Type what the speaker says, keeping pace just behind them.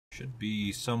Should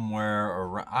be somewhere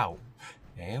around. Oh,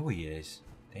 there he is.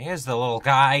 There's the little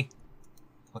guy.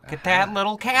 Look at that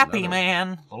little Cappy,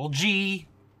 man. Little G.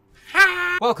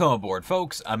 Ha! Welcome aboard,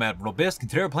 folks. I'm Admiral Bisque, and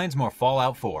today we're playing some more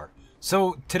Fallout 4.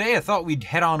 So, today I thought we'd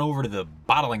head on over to the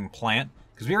bottling plant,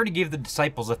 because we already gave the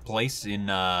disciples a place in,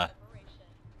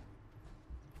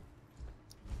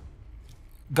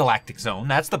 Galactic Zone.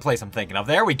 That's the place I'm thinking of.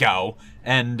 There we go.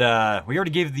 And, we already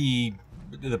gave the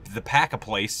pack a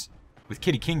place with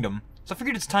Kitty Kingdom. So I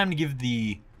figured it's time to give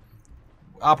the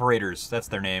operators, that's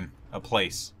their name, a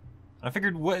place. And I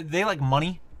figured, they like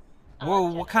money? Whoa,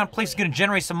 what kind of place is going to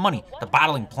generate some money? The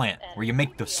bottling plant, where you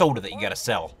make the soda that you gotta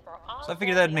sell. So I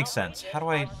figured that'd make sense. How do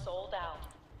I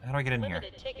get in here?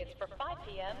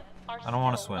 I don't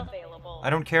want to swim. I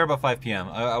don't care about 5 p.m.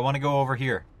 I want to go over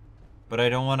here. But I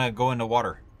don't want to go into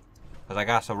water. Because I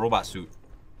got a robot suit.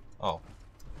 Oh.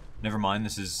 Never mind,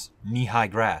 this is knee-high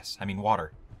grass. I mean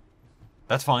water.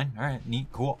 That's fine. Alright, neat,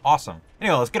 cool, awesome.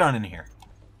 Anyway, let's get on in here.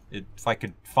 If I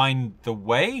could find the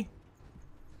way?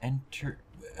 Enter...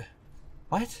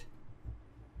 What?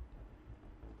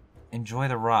 Enjoy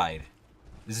the ride.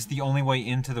 Is this the only way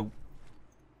into the...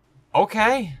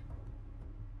 Okay.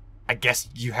 I guess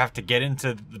you have to get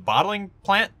into the bottling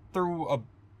plant through a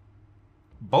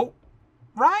boat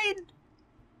ride?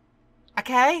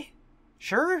 Okay.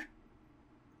 Sure.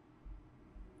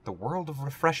 The world of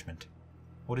refreshment.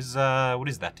 What is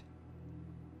that?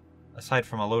 Aside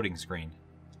from a loading screen.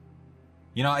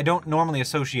 You know, I don't normally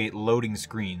associate loading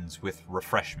screens with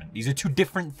refreshment. These are two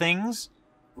different things.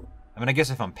 I mean, I guess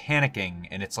if I'm panicking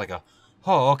and it's like a,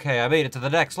 oh, okay, I made it to the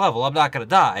next level, I'm not gonna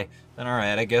die, then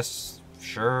alright, I guess,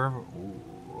 sure.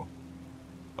 Ooh.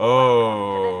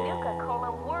 Oh.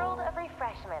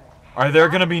 Are there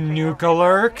gonna be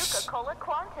Nuka-Lurks?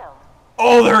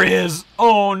 Oh, there is!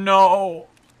 Oh, no!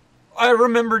 I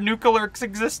remember Nuka-Lurks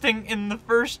existing in the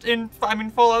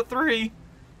Fallout 3.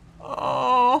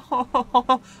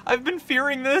 Oh, I've been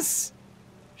fearing this.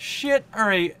 Shit. All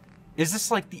right. Is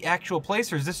this like the actual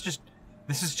place, or is this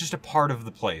is just a part of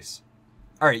the place?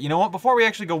 All right. You know what? Before we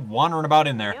actually go wandering about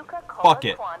in there, fuck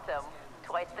it. Quantum.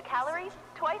 Twice the calories,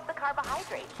 twice the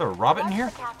carbohydrates. Is there a rabbit in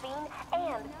here?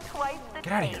 And twice the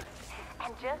Get out of here.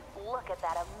 And just look at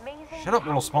that amazing. Shut up,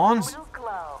 little spawns.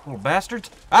 Little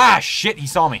bastards. Ah, shit. He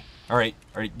saw me. All right.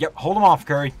 All right. Yep. Hold him off,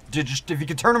 Curry. Just if you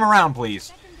could turn him around,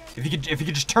 please. If you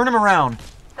could just turn him around.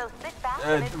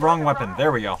 So Wrong weapon.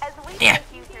 There we go. Yeah.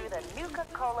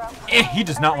 He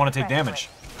does not want to take damage.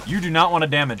 You do not want to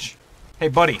damage. Hey,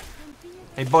 buddy.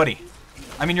 Hey, buddy.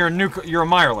 I mean, you're a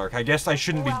Mirelurk. I guess I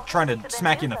shouldn't be trying to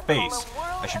smack you in the face.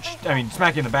 I mean,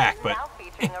 smack you in the back, but...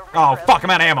 Oh, fuck, I'm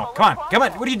out of ammo. Come on, come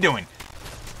on. What are you doing?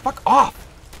 Fuck off.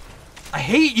 I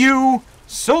hate you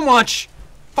so much.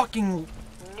 Fucking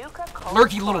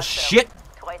lurky little shit.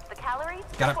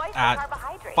 Gotta,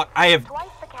 fuck,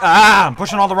 I'm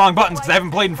pushing all the wrong buttons because I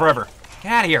haven't played in forever.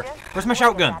 Get out of here. Where's my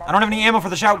shotgun? I don't have any ammo for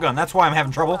the shotgun. That's why I'm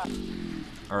having trouble.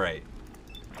 Alright.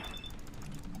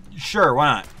 Sure, why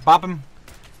not? Bop him.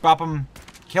 Bop him.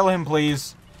 Kill him,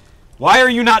 please. Why are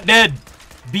you not dead?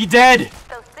 Be dead!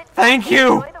 Thank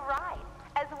you!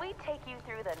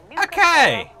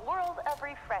 Okay!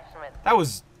 That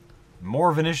was more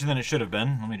of an issue than it should have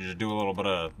been. Let me just do a little bit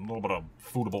of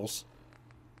foodables.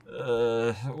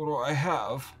 What do I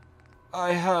have?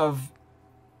 I have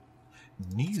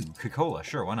new Coca-Cola.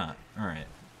 Sure, why not? All right.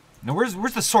 Now, where's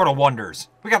the Sword of Wonders?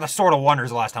 We got the Sword of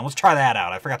Wonders last time. Let's try that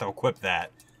out. I forgot to equip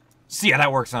that. See how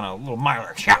that works on a little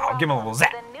Mirelurk. Chow, give him a little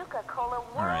zap.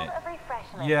 All right.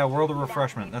 Yeah, World of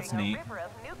Refreshment. That's neat.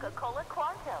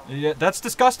 Yeah, that's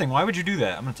disgusting. Why would you do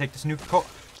that? I'm gonna take this Nuka-Cola.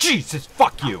 Jesus,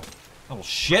 fuck you, little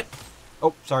shit.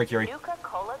 Oh, sorry, Curie.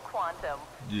 Nuka-Cola Quantum.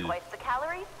 Twice the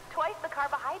calories, twice the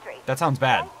carbohydrates. That sounds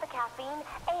bad. Twice the caffeine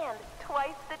and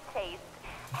twice the taste.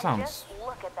 That sounds... Just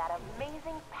look at that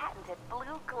amazing patented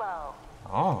blue glow.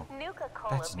 Oh,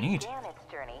 Nuka-Cola that's neat. began its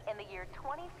journey in the year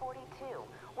 2042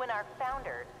 when our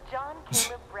founder, John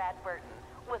Caleb Bradburton,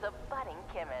 was a budding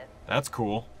chemist. That's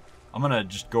cool. I'm gonna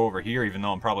just go over here, even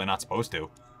though I'm probably not supposed to,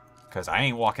 because I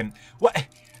ain't walking. What?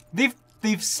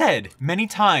 They've said many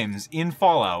times in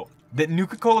Fallout that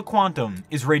Nuka-Cola Quantum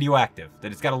is radioactive,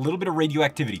 that it's got a little bit of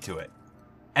radioactivity to it.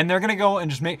 And they're gonna go and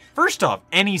just make... First off,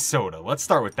 any soda. Let's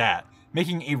start with that.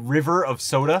 Making a river of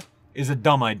soda is a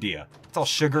dumb idea. It's all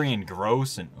sugary and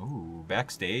gross and... Ooh,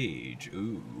 backstage.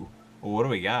 Ooh. Well, what do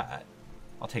we got?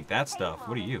 I'll take that stuff.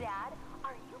 What are you?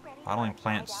 Bottling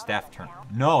plant staff turn.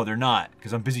 No, they're not,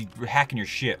 because I'm busy hacking your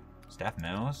shit. Staff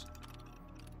memos?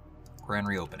 Grand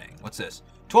reopening. What's this?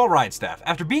 To all ride staff,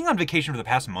 after being on vacation for the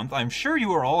past month, I'm sure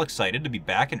you are all excited to be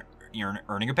back and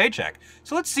earning a paycheck.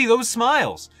 So let's see those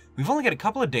smiles. We've only got a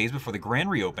couple of days before the grand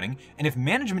reopening, and if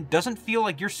management doesn't feel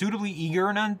like you're suitably eager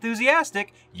and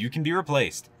enthusiastic, you can be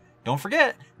replaced. Don't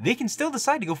forget, they can still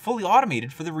decide to go fully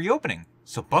automated for the reopening,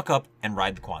 so buck up and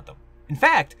ride the Quantum. In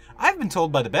fact, I've been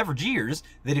told by the beverageers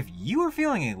that if you are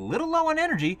feeling a little low on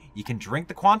energy, you can drink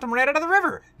the Quantum right out of the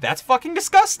river. That's fucking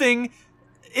disgusting!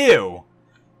 Ew.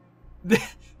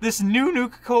 This new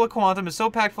Nuka-Cola Quantum is so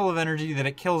packed full of energy that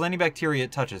it kills any bacteria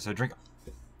it touches, so drink...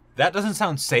 That doesn't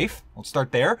sound safe. Let's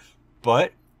start there.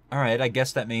 But, alright, I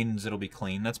guess that means it'll be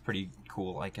clean. That's pretty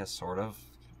cool, I guess, sort of.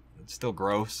 It's still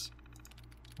gross.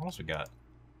 What else we got?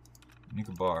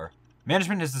 Nuka Bar.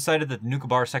 Management has decided that the Nuka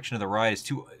Bar section of the ride is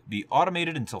to be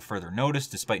automated until further notice,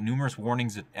 despite numerous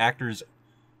warnings that actors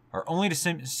are only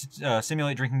to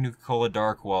simulate drinking Nuka-Cola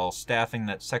dark while staffing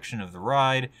that section of the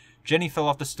ride. Jenny fell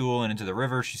off the stool and into the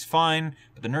river. She's fine,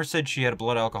 but the nurse said she had a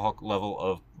blood alcohol level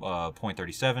of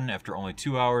 0.37 after only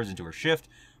 2 hours into her shift.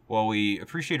 While we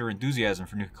appreciate her enthusiasm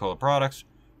for Nuka-Cola products,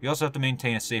 we also have to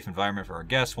maintain a safe environment for our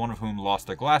guests, one of whom lost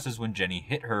their glasses when Jenny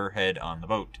hit her head on the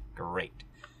boat. Great.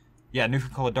 Yeah,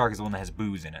 Nuka-Cola Dark is the one that has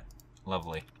booze in it.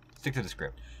 Lovely. Stick to the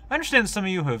script. I understand that some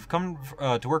of you have come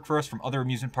to work for us from other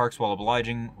amusement parks while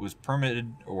obliging was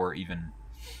permitted or even...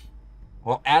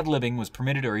 Well, ad-libbing was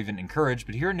permitted or even encouraged,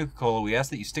 but here at Nuka-Cola we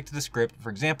ask that you stick to the script. For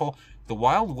example, the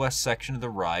Wild West section of the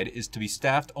ride is to be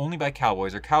staffed only by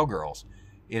cowboys or cowgirls.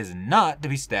 It is not to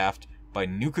be staffed by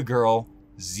Nuka Girl,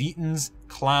 Zetans,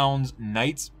 clowns,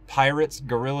 knights, pirates,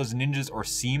 gorillas, ninjas, or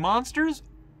sea monsters?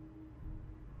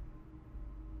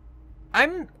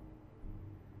 I'm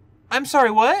sorry,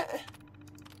 what?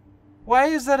 Why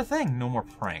is that a thing? No more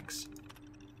pranks.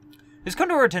 It's come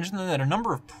to our attention that a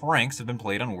number of pranks have been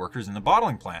played on workers in the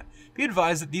bottling plant. Be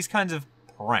advised that these kinds of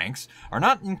pranks are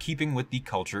not in keeping with the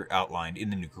culture outlined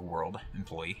in the Nuka World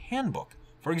Employee Handbook.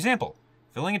 For example,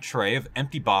 filling a tray of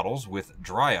empty bottles with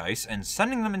dry ice and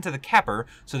sending them into the capper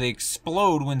so they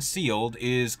explode when sealed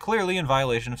is clearly in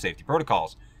violation of safety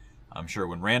protocols. I'm sure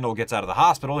when Randall gets out of the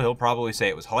hospital, he'll probably say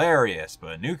it was hilarious,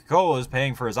 but Nuka-Cola is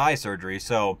paying for his eye surgery,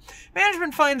 so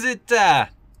management finds it,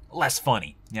 less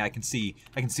funny. Yeah, I can see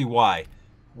why.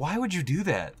 Why would you do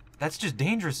that? That's just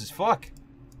dangerous as fuck.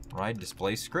 Ride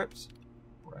display scripts?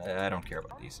 I don't care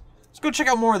about these. Let's go check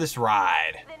out more of this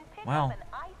ride. Well,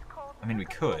 I mean, we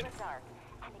could.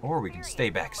 Or we can stay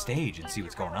backstage and see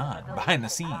what's going on behind the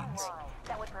scenes.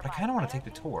 But I kind of want to take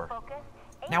the tour.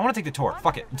 Now, I want to take the tour.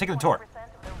 Fuck it. I'm taking the tour.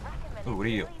 Ooh, what are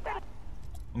you?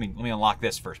 Let me unlock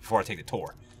this first before I take the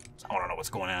tour. I want to know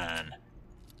what's going on.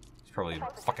 It's probably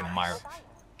fucking Meyer.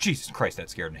 Jesus Christ, that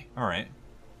scared me. Alright.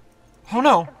 Oh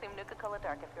no!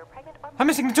 I'm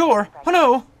missing the tour! Oh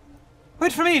no!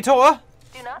 Wait for me, tour!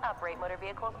 Do not operate motor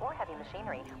vehicles or heavy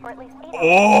machinery, or at least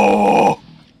Oh!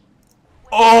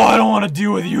 Oh, I don't want to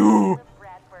deal with you!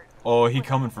 Oh, he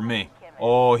coming for me.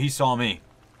 Oh, he saw me.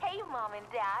 Hey, Mom and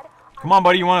Dad. Come on,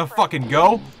 buddy, you want to fucking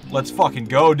go? Let's fucking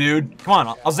go, dude. Come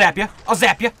on, I'll zap you. I'll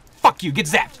zap you. Fuck you, get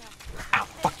zapped. Ow,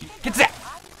 fuck you, get zapped.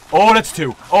 Oh, that's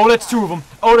two. Oh, that's two of them.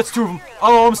 Oh, that's two of them.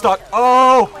 Oh, I'm stuck.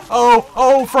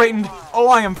 Oh, frightened. Oh,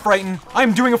 I am frightened.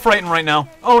 I'm doing a frighten right now.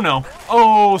 Oh, no.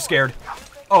 Oh, scared.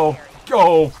 Oh,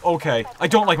 okay. I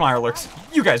don't like Mirelurks.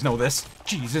 You guys know this.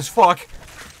 Jesus, fuck.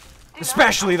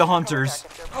 Especially the hunters.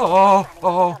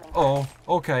 Oh,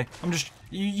 okay. I'm just...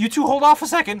 You two hold off a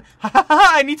second.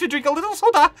 I need to drink a little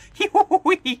soda.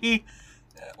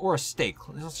 Or a steak.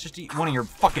 Let's just eat one of your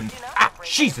fucking... Ah,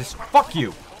 Jesus, fuck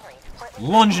you.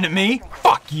 Lunging at me?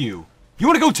 Fuck you. You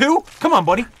wanna go too? Come on,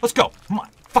 buddy. Let's go. Come on.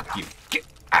 Fuck you. Get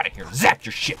out of here. Zap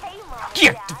your shit.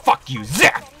 Get the fuck you.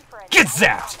 Zap. Get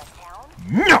zapped.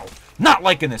 No. Not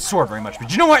liking this sword very much,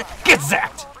 but you know what? Get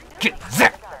zapped. Get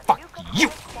zapped. Fuck you.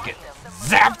 Get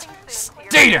zapped.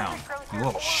 Stay down. You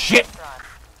little shit.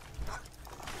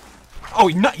 Oh,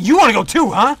 you wanna go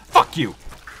too, huh? Fuck you.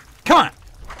 Come on.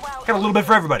 Got a little bit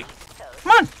for everybody.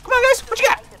 Come on, guys. What you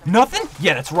got? Nothing?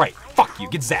 Yeah, that's right. Fuck you.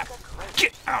 Get zapped.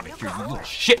 Get out of here, you little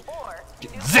shit.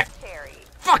 Get zapped.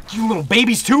 Fuck you, little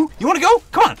babies too. You wanna go?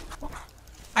 Come on.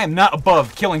 I am not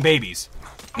above killing babies.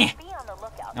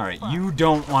 Alright, you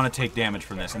don't want to take damage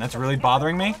from this, and that's really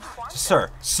bothering me. So,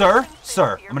 sir,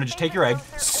 I'm gonna just take your egg.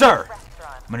 Sir,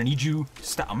 I'm gonna need you.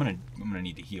 Stop. I'm gonna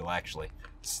need to heal. Actually,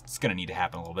 it's gonna need to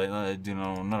happen a little bit. You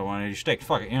know, another one of your steak.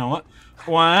 Fuck it. You know what?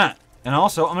 Why not? And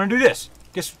also, I'm gonna do this.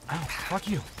 Guess. Oh, fuck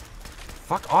you.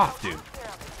 Fuck off, dude.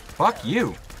 Fuck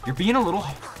you. You're being a little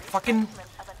fucking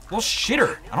little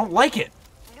shitter. I don't like it.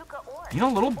 You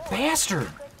know, little bastard.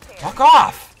 Fuck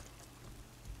off.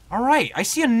 Alright, I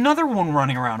see another one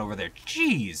running around over there.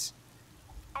 Jeez.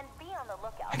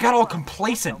 I got all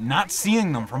complacent not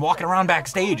seeing them from walking around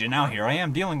backstage, and now here I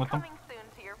am dealing with them.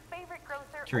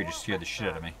 Curie just scared the shit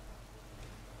out of me.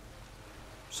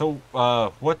 So,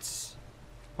 what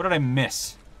did I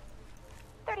miss?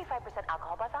 35%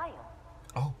 alcohol by volume.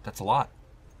 Oh, that's a lot.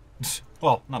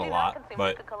 Well, not a lot,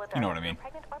 but you know what I mean.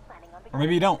 Or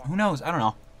maybe you don't. Who knows? I don't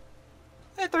know.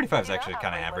 35 is actually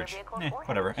kind of average.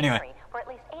 Whatever. Anyway.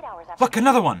 Look,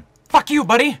 another one! Fuck you,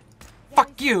 buddy!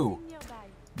 Fuck you!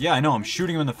 Yeah, I know, I'm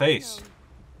shooting him in the face.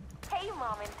 Hey,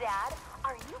 Mom and Dad,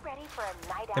 are you ready for a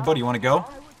night out? Hey, buddy, you want to go?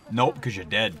 Nope, because you're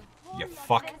dead. You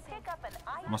fuck.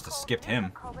 Must have skipped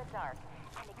him. But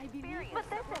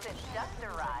this isn't just a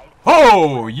ride.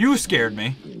 Oh, you scared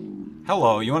me.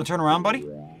 Hello, you want to turn around, buddy?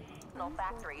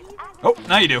 Oh,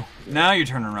 now you do. Now you're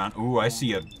turning around. Ooh, I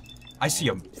see a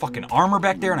fucking armor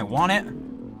back there, and I want it.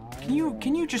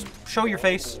 Can you just show your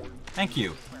face? Thank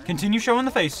you. Continue showing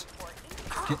the face.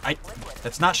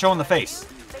 That's not showing the face.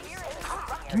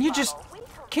 Can you just?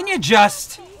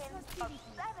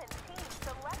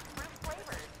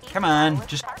 Come on,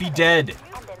 just be dead.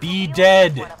 Be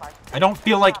dead. I don't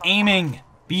feel like aiming.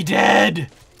 Be dead.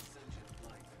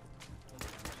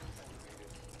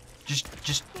 Just.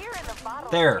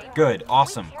 There. Good.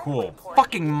 Awesome. Cool.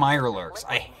 Fucking Mirelurks.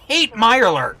 I hate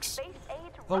Mirelurks.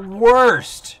 The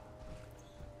worst.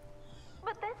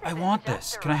 I want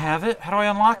this. Can I have it? How do I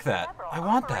unlock that? I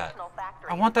want that.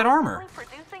 I want that armor.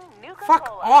 Fuck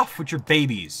off with your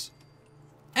babies.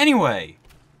 Anyway,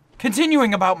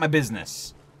 continuing about my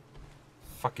business.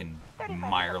 Fucking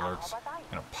Mirelurks.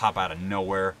 Gonna pop out of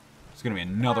nowhere. There's gonna be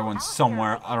another one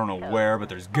somewhere. I don't know where, but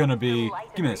there's gonna be.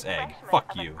 Give me this egg.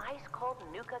 Fuck you.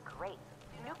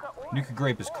 Nuka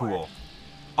grape is cool.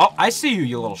 Oh, I see you,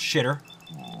 you little shitter.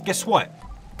 Guess what?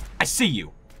 I see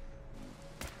you.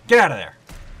 Get out of there.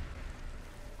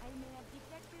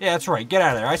 Yeah, that's right. Get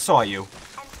out of there. I saw you.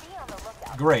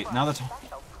 Great. Now that's...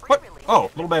 What?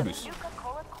 Oh, little baboos.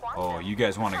 Oh, you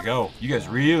guys want to go. You guys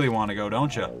really want to go,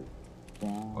 don't you?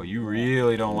 Oh, you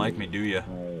really don't like me, do you?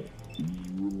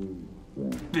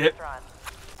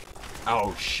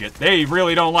 Oh, shit. They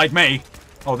really don't like me.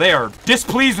 Oh, they are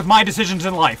displeased with my decisions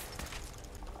in life.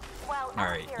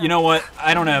 Alright, you know what?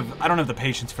 I don't have the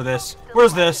patience for this.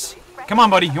 Where's this? Come on,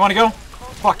 buddy. You want to go?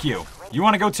 Fuck you. You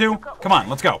want to go too? Come on,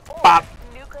 let's go. Bop.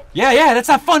 Yeah, that's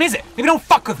not fun, is it? Maybe don't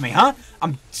fuck with me, huh?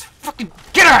 I'm fucking...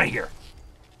 Get out of here!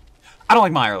 I don't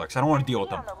like Mirelurks. I don't want to deal with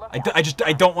them.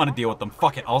 I don't want to deal with them.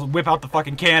 Fuck it. I'll whip out the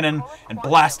fucking cannon and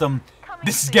blast them.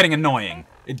 This is getting annoying.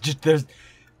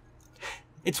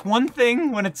 It's one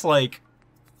thing when it's like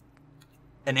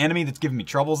an enemy that's giving me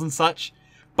troubles and such,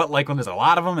 but like when there's a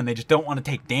lot of them and they just don't want to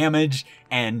take damage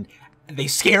and they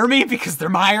scare me because they're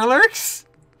Mirelurks.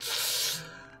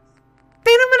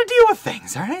 Then I'm gonna deal with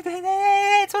things, all right?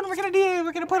 That's what we're gonna do.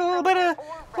 We're gonna put a little bit of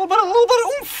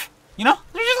oomph, you know?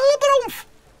 There's just a little bit of oomph,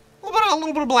 a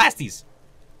little bit of blasties.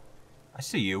 I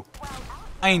see you.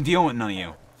 I ain't dealing with none of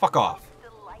you. Fuck off.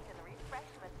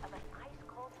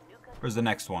 Where's the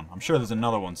next one? I'm sure there's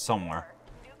another one somewhere.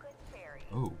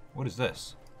 Ooh, what is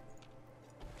this?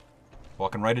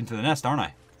 Walking right into the nest, aren't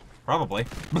I? Probably.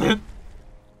 Blip.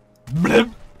 Blip.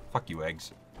 Fuck you,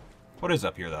 eggs. What is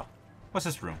up here, though? What's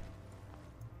this room?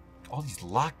 All these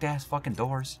locked-ass fucking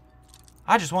doors.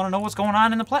 I just want to know what's going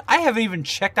on in the place. I haven't even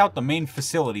checked out the main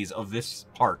facilities of this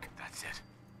park. That's it.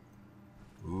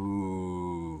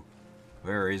 Ooh.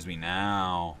 Where is we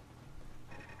now?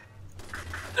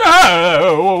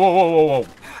 Oh, whoa.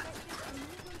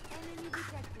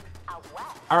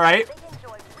 Alright.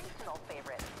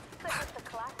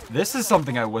 This is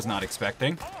something I was not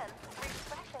expecting.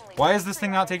 Why is this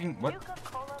thing not taking... What?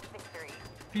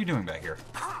 What are you doing back here?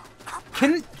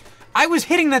 I was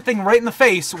hitting that thing right in the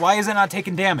face. Why is it not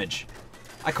taking damage?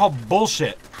 I call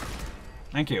bullshit.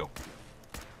 Thank you.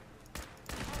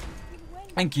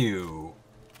 Thank you.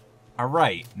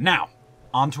 Alright, now,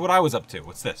 on to what I was up to.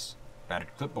 What's this?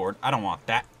 Battered clipboard. I don't want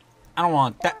that. I don't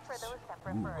want that.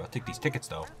 Ooh, I'll take these tickets,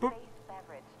 though. Boop.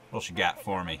 What else you got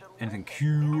for me? Anything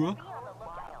cool?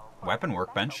 Weapon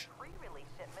workbench.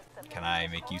 Can I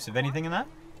make use of anything in that?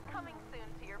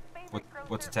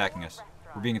 What's attacking us?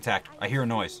 We're being attacked. I hear a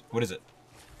noise. What is it?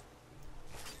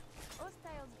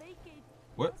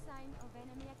 What?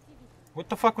 What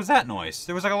the fuck was that noise?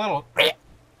 There was like a little...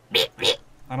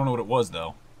 I don't know what it was,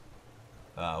 though.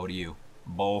 What are you?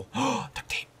 Bowl. Duct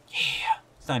tape. Yeah.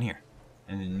 It's down here.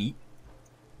 And then neat.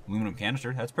 Aluminum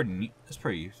canister. That's pretty neat. That's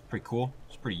pretty cool.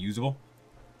 It's pretty usable.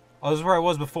 Oh, this is where I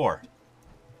was before.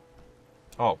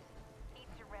 Oh.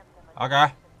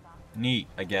 Okay. Neat,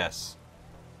 I guess.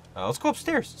 Let's go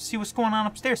upstairs. See what's going on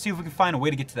upstairs. See if we can find a way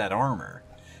to get to that armor.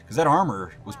 Because that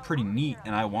armor was pretty neat,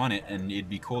 and I want it, and it'd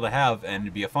be cool to have, and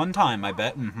it'd be a fun time, I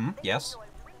bet. Mm-hmm. Yes.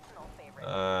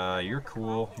 You're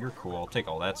cool. You're cool. I'll take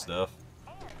all that stuff.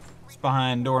 It's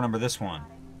behind door number this one.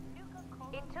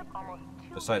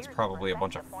 Besides probably a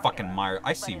bunch of fucking Mire.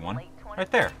 I see one. Right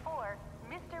there.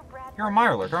 You're a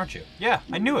Mirelurk, aren't you? Yeah,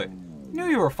 I knew it. I knew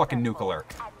you were a fucking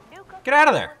Nuka-Lurk. Get out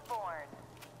of there!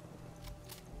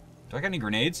 Do I got any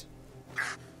grenades?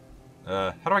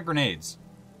 How do I grenades?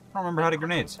 I don't remember how to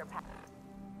grenades.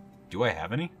 Do I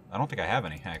have any? I don't think I have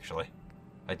any, actually.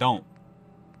 I don't.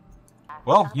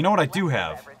 Well, you know what I do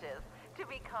have.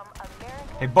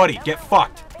 Hey, buddy, get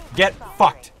fucked. Get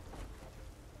fucked.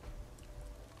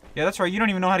 Yeah, that's right. You don't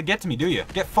even know how to get to me, do you?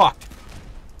 Get fucked.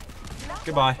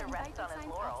 Goodbye.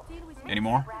 Any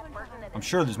more? I'm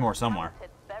sure there's more somewhere.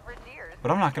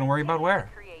 But I'm not going to worry about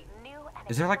where.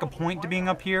 Is there like a point to being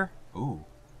up here? Ooh.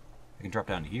 I can drop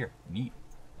down to here. Neat.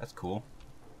 That's cool.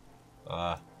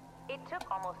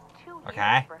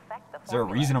 Okay. Is there a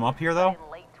reason I'm up here, though?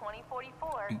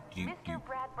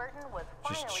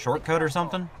 Just a shortcut or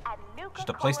something? Just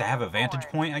a place to have a vantage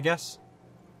point, I guess?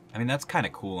 I mean, that's kind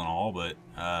of cool and all, but,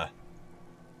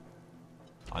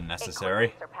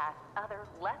 unnecessary.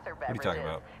 What are you talking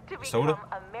about? Soda?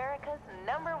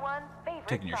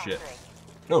 Taking your shit.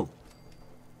 Oh.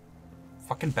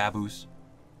 Fucking baboos.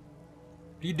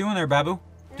 What are you doing there, babu?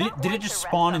 Did it just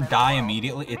spawn and die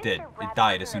immediately? It did. It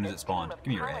died as soon as it spawned. Give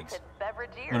me your eggs.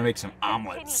 I'm gonna make some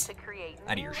omelets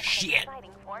out of your shit.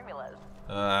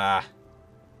 Fuck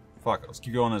it. Let's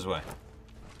keep going this way.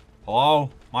 Hello?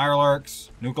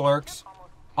 Mirelurks? Nuka-Lurks?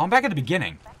 Oh, I'm back at the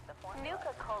beginning.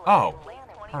 Oh.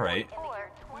 Alright.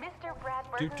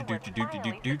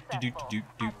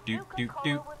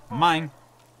 Mine.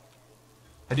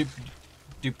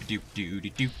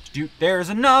 There's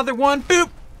another one. Boop.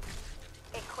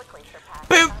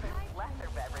 Boop.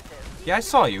 Yeah, I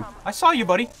saw you. I saw you,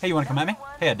 buddy. Hey, you wanna come at me?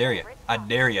 Hey, I dare you. I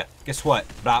dare you. Guess what?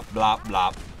 Blop, blop,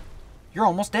 blop. You're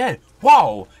almost dead.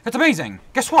 Whoa, that's amazing.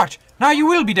 Guess what? Now you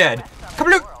will be dead.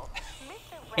 Kabloop.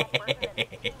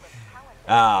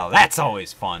 Oh, that's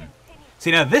always fun.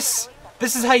 See, now this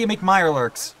is how you make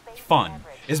Mirelurks fun.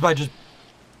 Is by just...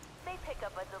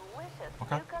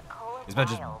 Okay. Is by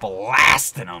just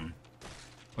blasting them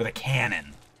with a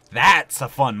cannon. That's a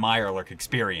fun Mirelurk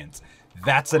experience.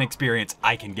 That's an experience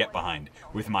I can get behind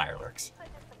with Mirelurks.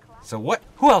 So what?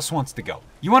 Who else wants to go?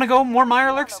 You want to go? More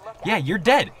Mirelurks? Yeah, you're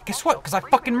dead. Guess what? Because I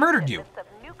fucking murdered you.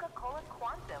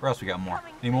 Where else we got more?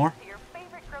 Any more?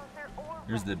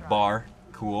 Here's the bar.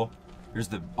 Cool. Here's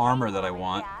the armor that I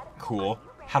want. Cool.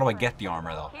 How do I get the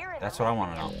armor, though? That's what I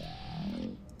want to know.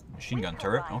 Machine gun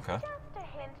turret. Okay.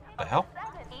 The hell?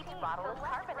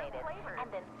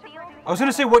 I was going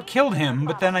to say what killed him,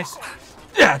 but then I...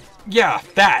 Yeah,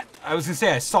 that. I was going to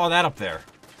say I saw that up there.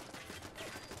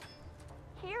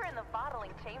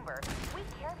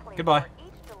 Goodbye.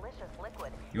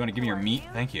 You want to give me your meat?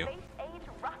 Thank you.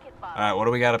 Alright, what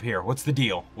do we got up here? What's the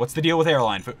deal? What's the deal with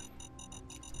airline food?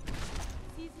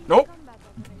 Nope.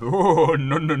 Oh,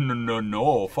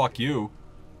 no. Fuck you.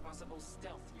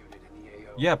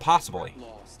 Yeah, possibly.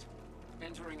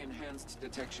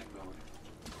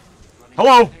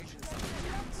 Hello?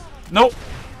 Nope.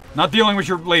 Not dealing with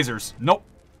your lasers. Nope.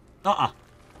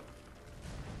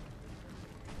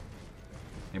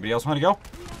 Anybody else want to go?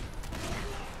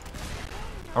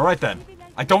 Alright then.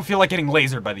 I don't feel like getting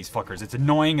lasered by these fuckers. It's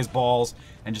annoying as balls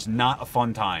and just not a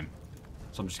fun time.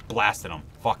 So I'm just blasting them.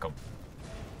 Fuck them.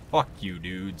 Fuck you,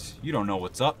 dudes. You don't know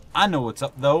what's up. I know what's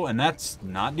up, though, and that's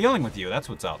not dealing with you. That's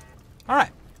what's up.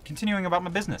 Alright. Continuing about my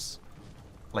business.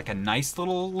 Like a nice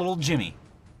little Jimmy.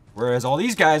 Whereas all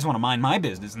these guys want to mind my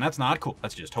business, and that's not cool.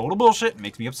 That's just total bullshit. It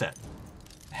makes me upset.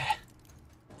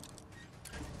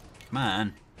 Come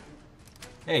on.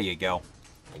 There you go.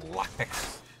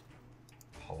 Lockpick.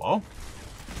 Hello?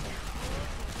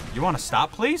 You want to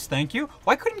stop, please? Thank you.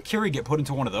 Why couldn't Curie get put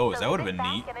into one of those? That would have been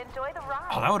neat.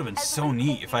 Oh, that would have been so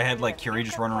neat if I had, like, Curie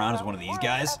just run around as one of these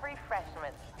guys.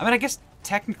 I mean, I guess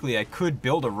technically I could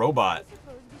build a robot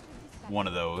one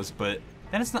of those, but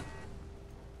then it's not...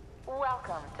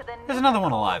 There's another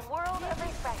one alive.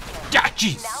 Yeah,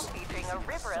 jeez.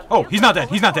 Oh, he's not dead.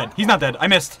 He's not dead. He's not dead. I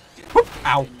missed. Whoop.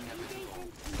 Ow.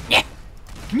 Yeah.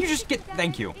 Can you just get...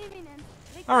 Thank you.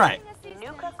 Alright.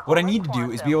 What I need to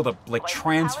do is be able to, like,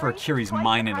 transfer Curie's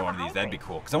mind into one of these. That'd be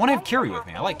cool. Because I want to have Curie with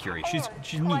me. I like Curie. She's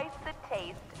neat.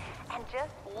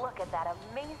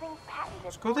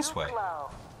 Let's go this way.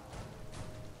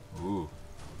 Ooh.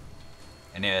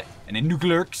 And then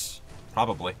Nuka-Lurks.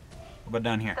 Probably. What about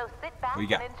down here? What do you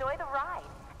got?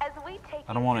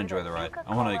 I don't want to enjoy the ride.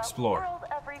 I want to explore.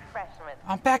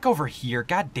 I'm back over here.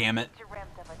 God damn it.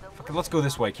 Okay, let's go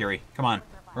this way, Curie. Come on.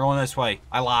 We're going this way.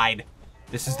 I lied.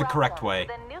 This is the correct way.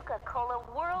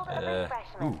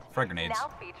 Ooh, frag grenades.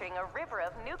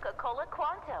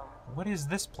 What is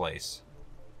this place?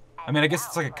 I mean, I guess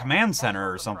it's like a command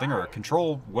center or something, or a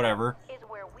control, whatever.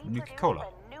 Nuka-Cola.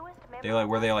 They like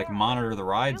where they like monitor the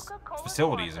rides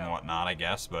facilities and whatnot, I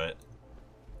guess, but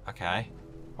okay.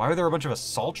 Why are there a bunch of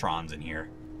assaultrons in here?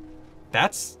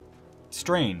 That's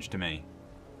strange to me.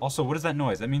 Also, what is that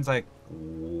noise? That means like,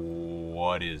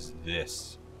 what is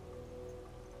this?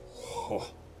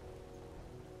 Oh.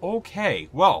 Okay,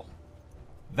 well,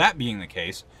 that being the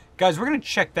case, guys, we're going to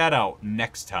check that out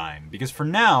next time, because for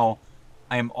now,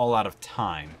 I am all out of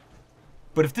time.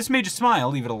 But if this made you smile,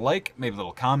 leave it a like, maybe a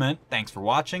little comment. Thanks for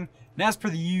watching, and as per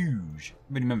the usual,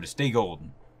 remember to stay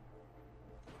golden.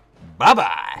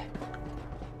 Bye-bye!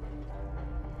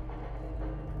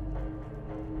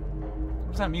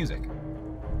 What's that music?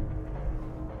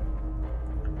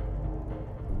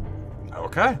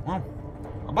 Okay, well,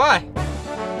 bye-bye!